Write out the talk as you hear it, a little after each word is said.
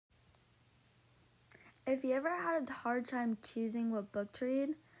If you ever had a hard time choosing what book to read,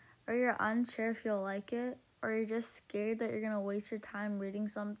 or you're unsure if you'll like it, or you're just scared that you're going to waste your time reading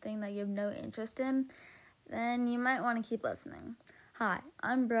something that you have no interest in, then you might want to keep listening. Hi,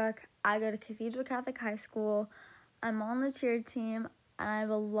 I'm Brooke. I go to Cathedral Catholic High School. I'm on the cheer team, and I have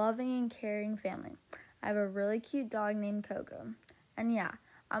a loving and caring family. I have a really cute dog named Coco. And yeah,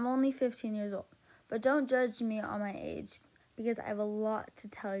 I'm only 15 years old, but don't judge me on my age, because I have a lot to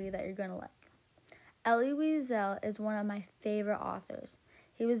tell you that you're going to like. Elie Wiesel is one of my favorite authors.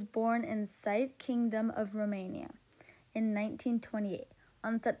 He was born in Site Kingdom of Romania in 1928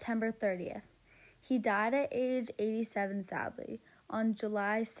 on September 30th. He died at age 87, sadly, on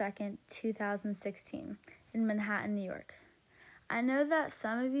July 2nd, 2016, in Manhattan, New York. I know that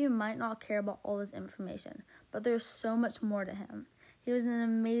some of you might not care about all this information, but there's so much more to him. He was an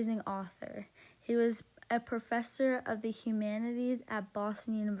amazing author. He was a professor of the humanities at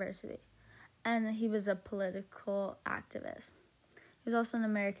Boston University, and he was a political activist. He was also an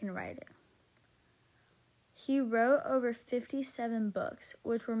American writer. He wrote over 57 books,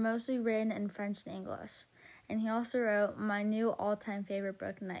 which were mostly written in French and English, and he also wrote my new all-time favorite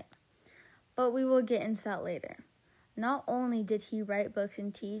book, Night. But we will get into that later. Not only did he write books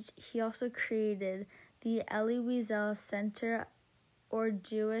and teach, he also created the Elie Wiesel Center for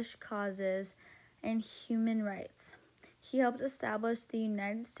Jewish Causes and Human Rights. He helped establish the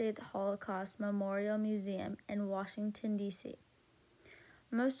United States Holocaust Memorial Museum in Washington, D.C.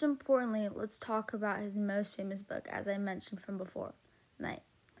 Most importantly, let's talk about his most famous book, as I mentioned from before, Night.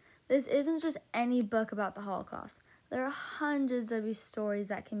 This isn't just any book about the Holocaust. There are hundreds of these stories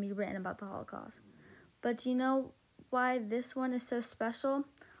that can be written about the Holocaust. But do you know why this one is so special?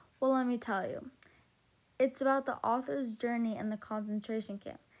 Well, let me tell you. It's about the author's journey in the concentration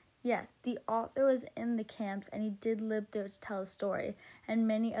camp. Yes, the author was in the camps and he did live there to tell a story and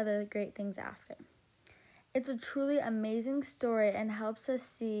many other great things after. It's a truly amazing story and helps us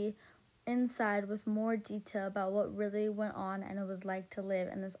see inside with more detail about what really went on and it was like to live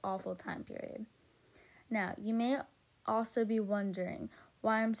in this awful time period. Now, you may also be wondering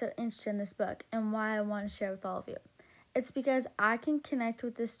why I'm so interested in this book and why I want to share with all of you. It's because I can connect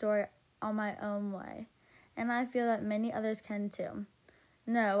with this story on my own way, and I feel that many others can too.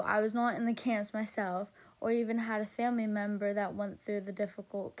 No, I was not in the camps myself, or even had a family member that went through the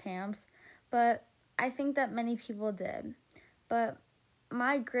difficult camps, but I think that many people did. But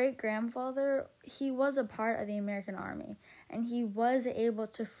my great-grandfather, he was a part of the American Army, and he was able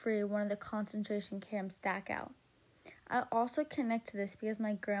to free one of the concentration camps, Dachau. I also connect to this because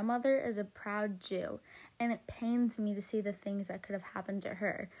my grandmother is a proud Jew, and it pains me to see the things that could have happened to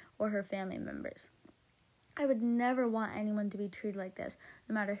her or her family members. I would never want anyone to be treated like this,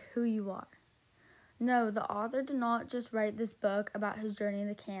 no matter who you are. No, the author did not just write this book about his journey in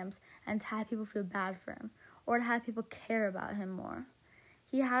the camps and to have people feel bad for him, or to have people care about him more.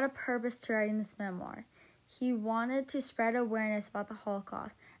 He had a purpose to writing this memoir. He wanted to spread awareness about the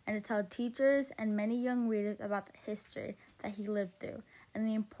Holocaust and to tell teachers and many young readers about the history that he lived through and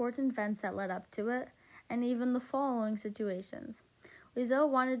the important events that led up to it, and even the following situations. Wiesel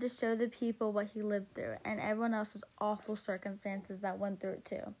wanted to show the people what he lived through and everyone else's awful circumstances that went through it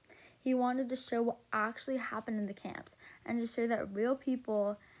too. He wanted to show what actually happened in the camps and to show that real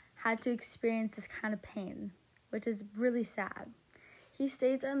people had to experience this kind of pain, which is really sad. He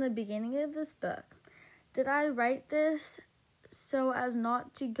states in the beginning of this book, "Did I write this so as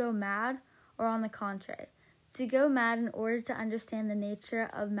not to go mad, or on the contrary, to go mad in order to understand the nature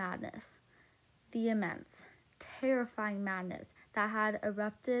of madness, the immense, terrifying madness that had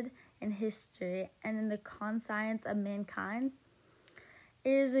erupted in history and in the conscience of mankind?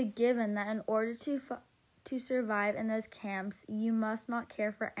 It is a given that in order to survive in those camps, you must not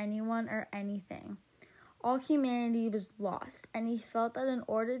care for anyone or anything. All humanity was lost, and he felt that in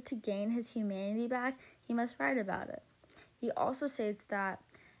order to gain his humanity back, he must write about it." He also states that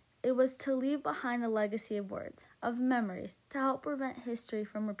it was to leave behind a legacy of words, of memories, to help prevent history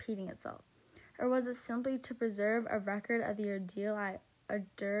from repeating itself. Or was it simply to preserve a record of the ordeal I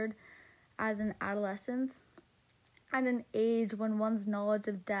endured as an adolescent, at an age when one's knowledge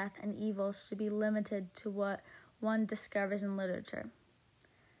of death and evil should be limited to what one discovers in literature?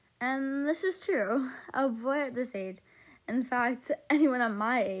 And this is true. A boy at this age, in fact, anyone at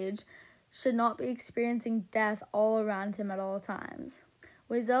my age, should not be experiencing death all around him at all times.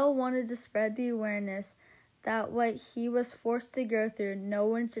 Wiesel wanted to spread the awareness that what he was forced to go through, no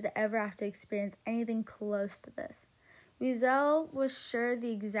one should ever have to experience anything close to this. Wiesel was sure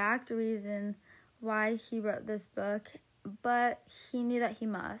the exact reason why he wrote this book, but he knew that he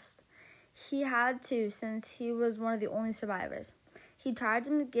must. He had to, since he was one of the only survivors. He tried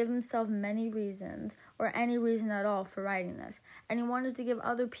to give himself many reasons, or any reason at all, for writing this, and he wanted to give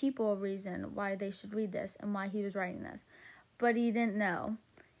other people a reason why they should read this and why he was writing this, but he didn't know.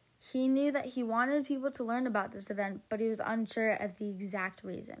 He knew that he wanted people to learn about this event, but he was unsure of the exact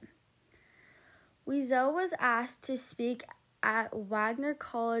reason. Wiesel was asked to speak at Wagner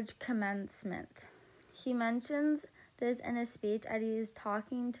College commencement. He mentions this in his speech as he is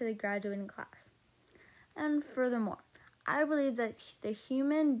talking to the graduating class. And furthermore, I believe that the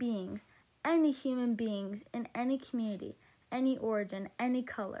human beings, any human beings in any community, any origin, any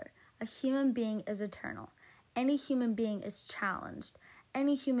color, a human being is eternal. Any human being is challenged.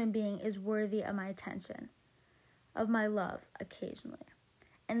 Any human being is worthy of my attention, of my love occasionally.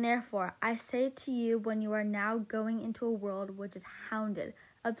 And therefore, I say to you, when you are now going into a world which is hounded,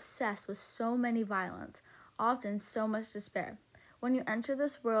 obsessed with so many violence, often so much despair, when you enter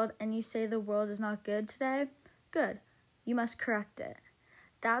this world and you say the world is not good today, good, you must correct it.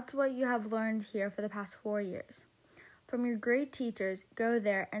 That's what you have learned here for the past 4 years. From your great teachers, go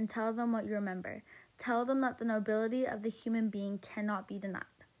there and tell them what you remember. Tell them that the nobility of the human being cannot be denied.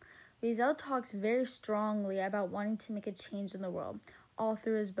 Wiesel talks very strongly about wanting to make a change in the world, all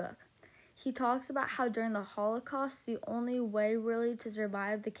through his book. He talks about how during the Holocaust, the only way really to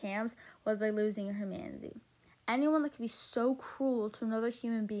survive the camps was by losing your humanity. Anyone that could be so cruel to another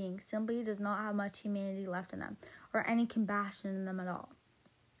human being simply does not have much humanity left in them, or any compassion in them at all.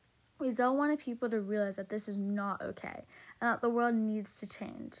 Wiesel wanted people to realize that this is not okay, and that the world needs to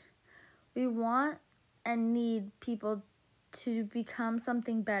change. We want and need people to become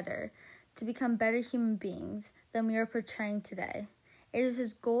something better, to become better human beings than we are portraying today. It is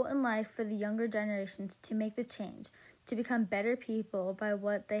his goal in life for the younger generations to make the change, to become better people by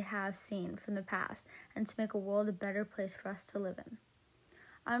what they have seen from the past, and to make a world a better place for us to live in.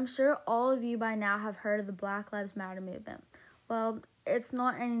 I'm sure all of you by now have heard of the Black Lives Matter movement. Well, it's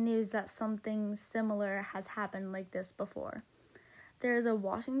not any news that something similar has happened like this before. There is a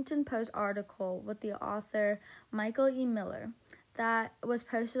Washington Post article with the author Michael E. Miller that was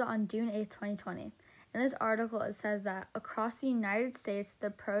posted on June 8, 2020. In this article, it says that across the United States, the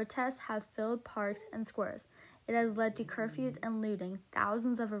protests have filled parks and squares. It has led to curfews and looting,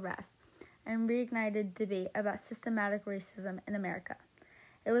 thousands of arrests, and reignited debate about systematic racism in America.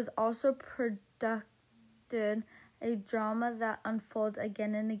 It was also produced a drama that unfolds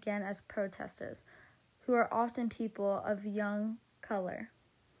again and again as protesters, who are often people of young color,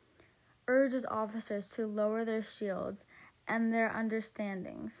 urges officers to lower their shields and their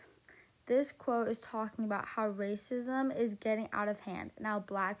understandings. This quote is talking about how racism is getting out of hand and how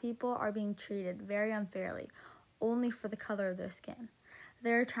Black people are being treated very unfairly, only for the color of their skin.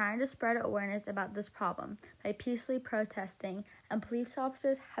 They are trying to spread awareness about this problem by peacefully protesting, and police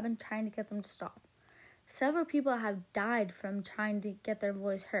officers have been trying to get them to stop. Several people have died from trying to get their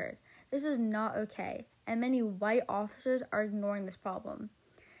voice heard. This is not okay, and many white officers are ignoring this problem.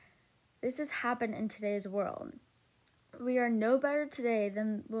 This has happened in today's world. We are no better today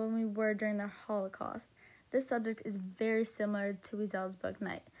than when we were during the Holocaust. This subject is very similar to Wiesel's book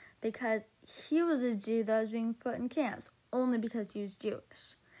Night, because he was a Jew that was being put in camps only because he was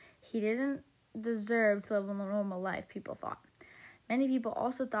Jewish. He didn't deserve to live a normal life, people thought. Many people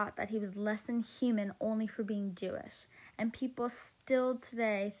also thought that he was less than human only for being Jewish, and people still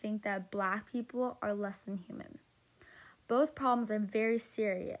today think that Black people are less than human. Both problems are very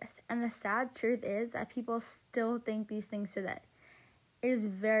serious, and the sad truth is that people still think these things today. It is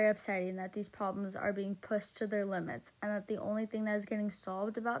very upsetting that these problems are being pushed to their limits, and that the only thing that is getting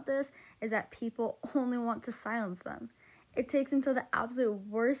solved about this is that people only want to silence them. It takes until the absolute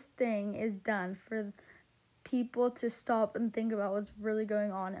worst thing is done for people to stop and think about what's really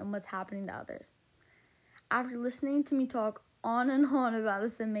going on and what's happening to others. After listening to me talk on and on about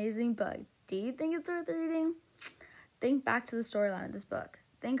this amazing book, do you think it's worth reading? Think back to the storyline of this book.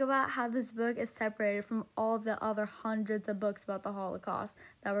 Think about how this book is separated from all the other hundreds of books about the Holocaust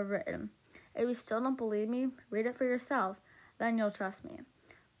that were written. If you still don't believe me, read it for yourself, then you'll trust me.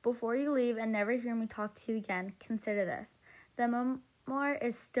 Before you leave and never hear me talk to you again, consider this. The memoir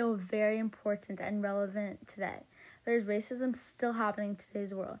is still very important and relevant today. There's racism still happening in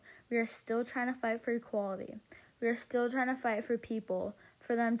today's world. We are still trying to fight for equality. We are still trying to fight for people,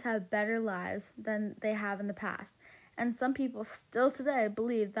 for them to have better lives than they have in the past. And some people still today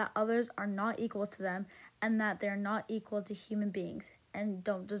believe that others are not equal to them and that they're not equal to human beings and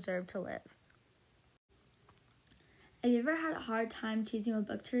don't deserve to live. Have you ever had a hard time choosing what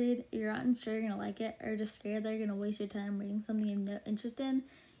book to read? You're not sure you're going to like it, or just scared that you're going to waste your time reading something you have no interest in?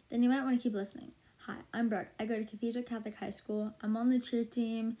 Then you might want to keep listening. Hi, I'm Brooke. I go to Cathedral Catholic High School. I'm on the cheer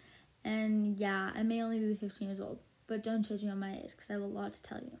team, and yeah, I may only be 15 years old, but don't judge me on my age because I have a lot to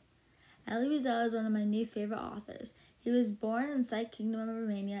tell you. Elie Wiesel is one of my new favorite authors. He was born in Syke Kingdom of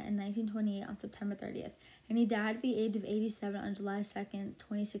Romania in 1928 on September 30th, and he died at the age of 87 on July 2nd,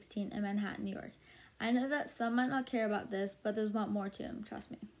 2016 in Manhattan, New York. I know that some might not care about this, but there's a lot more to him,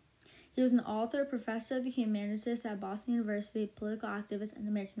 trust me. He was an author, professor of the humanities at Boston University, political activist, and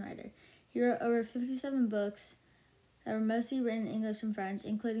American writer. He wrote over 57 books that were mostly written in English and French,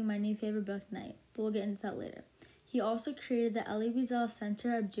 including my new favorite book, Night, but we'll get into that later. He also created the Elie Wiesel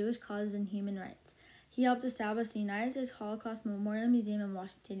Center of Jewish Causes and Human Rights. He helped establish the United States Holocaust Memorial Museum in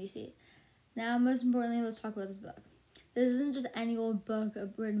Washington, D.C. Now, most importantly, let's talk about this book. This isn't just any old book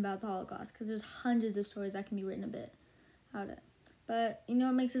written about the Holocaust, because there's hundreds of stories that can be written about it. But you know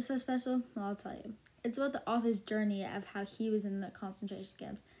what makes it so special? Well, I'll tell you. It's about the author's journey of how he was in the concentration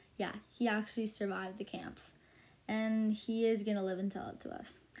camps. Yeah, he actually survived the camps. And he is going to live and tell it to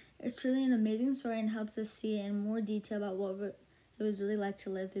us. It's truly an amazing story and helps us see in more detail about what it was really like to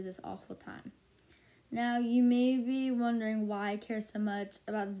live through this awful time. Now, you may be wondering why I care so much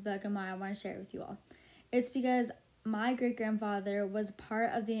about this book and why I want to share it with you all. It's because my great-grandfather was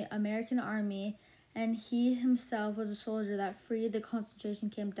part of the American Army, and he himself was a soldier that freed the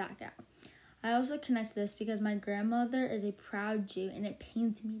concentration camp Dachau. I also connect this because my grandmother is a proud Jew, and it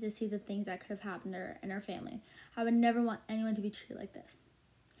pains me to see the things that could have happened to her and her family. I would never want anyone to be treated like this.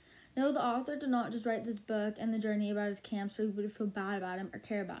 No, the author did not just write this book and the journey about his camps so we would feel bad about him or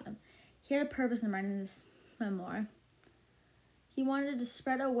care about him. He had a purpose in writing this memoir. He wanted to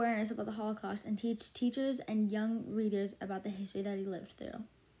spread awareness about the Holocaust and teach teachers and young readers about the history that he lived through.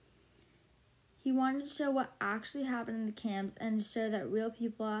 He wanted to show what actually happened in the camps and to show that real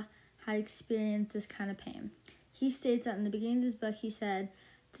people had experienced this kind of pain. He states that in the beginning of this book, he said,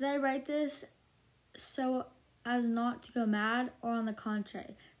 "Did I write this so as not to go mad, or on the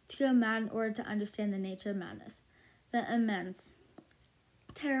contrary, to go mad in order to understand the nature of madness, the immense,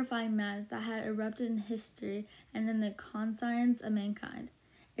 terrifying madness that had erupted in history and in the conscience of mankind?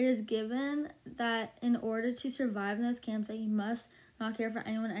 It is given that in order to survive in those camps that you must not care for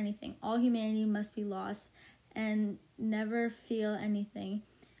anyone or anything. All humanity must be lost and never feel anything.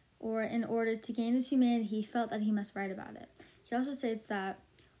 Or in order to gain his humanity, he felt that he must write about it." He also states that,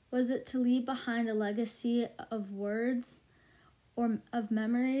 was it to leave behind a legacy of words or of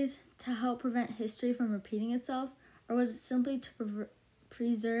memories to help prevent history from repeating itself, or was it simply to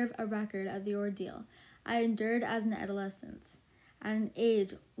preserve a record of the ordeal I endured as an adolescent, at an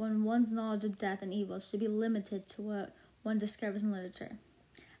age when one's knowledge of death and evil should be limited to what one discovers in literature?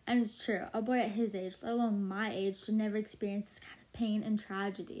 And it's true, a boy at his age, let alone my age, should never experience this kind of pain and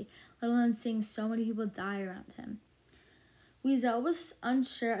tragedy, let alone seeing so many people die around him. Wiesel was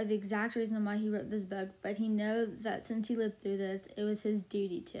unsure of the exact reason why he wrote this book, but he knew that since he lived through this, it was his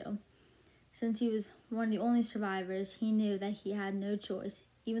duty to. Since he was one of the only survivors, he knew that he had no choice.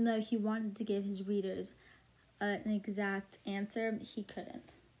 Even though he wanted to give his readers an exact answer, he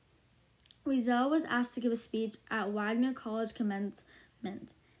couldn't. Wiesel was asked to give a speech at Wagner College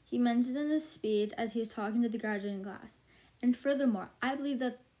commencement. He mentions in his speech as he was talking to the graduating class. And furthermore, I believe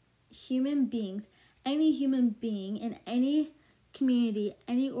that human beings, any human being in any community,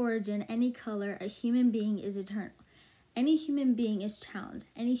 any origin, any color, a human being is eternal. Any human being is challenged.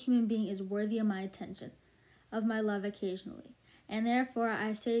 Any human being is worthy of my attention, of my love occasionally. And therefore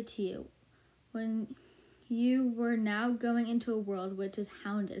I say to you, when you were now going into a world which is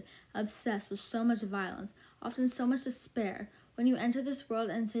hounded, obsessed with so much violence, often so much despair, when you enter this world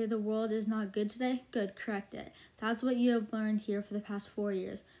and say the world is not good today, good, correct it. That's what you have learned here for the past 4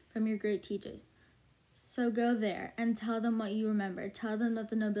 years from your great teachers. So go there and tell them what you remember. Tell them that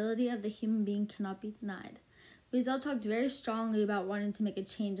the nobility of the human being cannot be denied. Wiesel talked very strongly about wanting to make a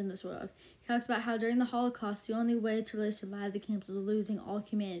change in this world. He talks about how during the Holocaust, the only way to really survive the camps was losing all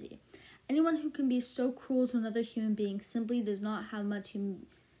humanity. Anyone who can be so cruel to another human being simply does not have much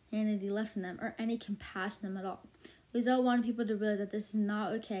humanity left in them or any compassion in them at all. Wiesel wanted people to realize that this is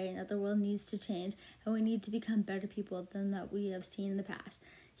not okay and that the world needs to change and we need to become better people than that we have seen in the past.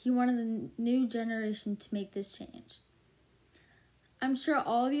 He wanted the new generation to make this change. I'm sure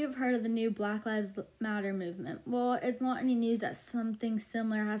all of you have heard of the new Black Lives Matter movement. Well, it's not any news that something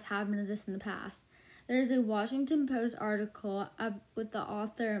similar has happened to this in the past. There is a Washington Post article with the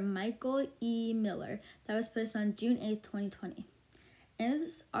author Michael E. Miller that was posted on June 8, 2020. In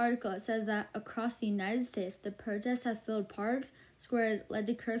this article, it says that across the United States, the protests have filled parks, squares, led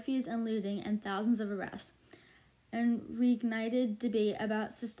to curfews and looting and thousands of arrests, and reignited debate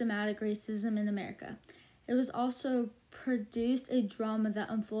about systematic racism in America. It was also produced a drama that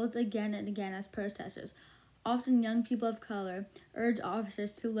unfolds again and again as protesters, often young people of color, urge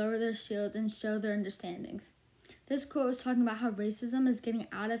officers to lower their shields and show their understandings. This quote was talking about how racism is getting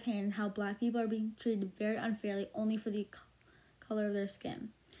out of hand and how Black people are being treated very unfairly only for the color of their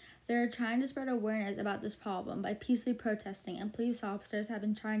skin. They're trying to spread awareness about this problem by peacefully protesting, and police officers have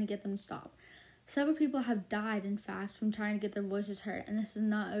been trying to get them to stop. Several people have died, in fact, from trying to get their voices heard, and this is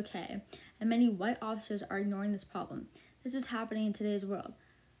not okay. And many white officers are ignoring this problem. This is happening in today's world.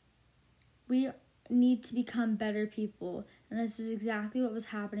 We need to become better people, and this is exactly what was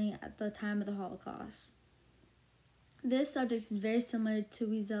happening at the time of the Holocaust. This subject is very similar to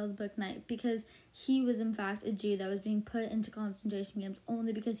Wiesel's book Night, because he was in fact a Jew that was being put into concentration camps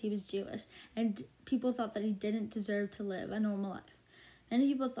only because he was Jewish, and people thought that he didn't deserve to live a normal life. Many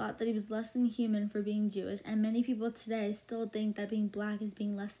people thought that he was less than human for being Jewish, and many people today still think that being Black is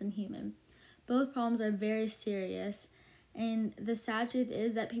being less than human. Both problems are very serious, and the sad truth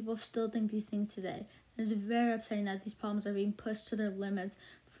is that people still think these things today. It's very upsetting that these problems are being pushed to their limits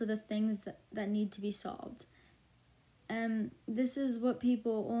for the things that need to be solved. This is what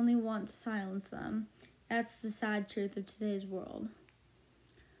people only want to silence them. That's the sad truth of today's world.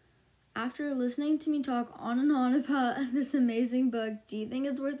 After listening to me talk on and on about this amazing book, do you think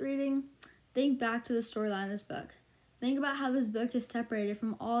it's worth reading? Think back to the storyline of this book. Think about how this book is separated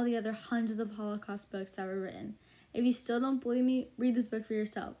from all the other hundreds of Holocaust books that were written. If you still don't believe me, read this book for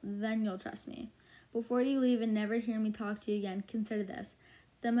yourself. Then you'll trust me. Before you leave and never hear me talk to you again, consider this.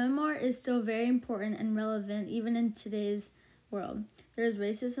 The memoir is still very important and relevant even in today's world. There is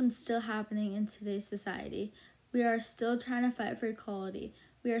racism still happening in today's society. We are still trying to fight for equality.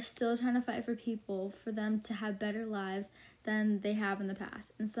 We are still trying to fight for people, for them to have better lives than they have in the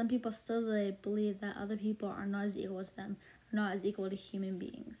past. And some people still today believe that other people are not as equal to them, or not as equal to human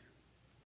beings.